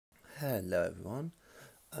Hello everyone.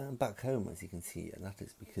 I'm back home as you can see, and that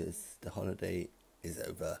is because the holiday is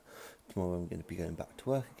over. Tomorrow I'm going to be going back to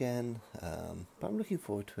work again, but I'm looking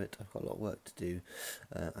forward to it. I've got a lot of work to do,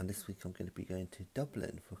 and this week I'm going to be going to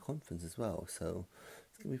Dublin for a conference as well, so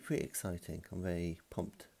it's going to be pretty exciting. I'm very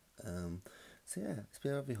pumped. So yeah, it's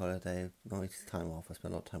been a lovely holiday, nice time off. I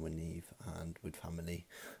spent a lot of time with Neve and with family.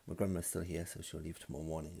 My grandma's still here, so she'll leave tomorrow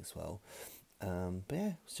morning as well. But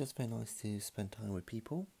yeah, it's just very nice to spend time with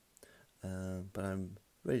people. But I'm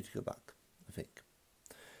ready to go back, I think.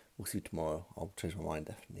 We'll see tomorrow. I'll change my mind,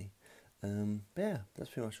 definitely. But yeah,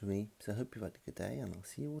 that's pretty much for me. So I hope you've had a good day, and I'll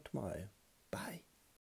see you all tomorrow. Bye.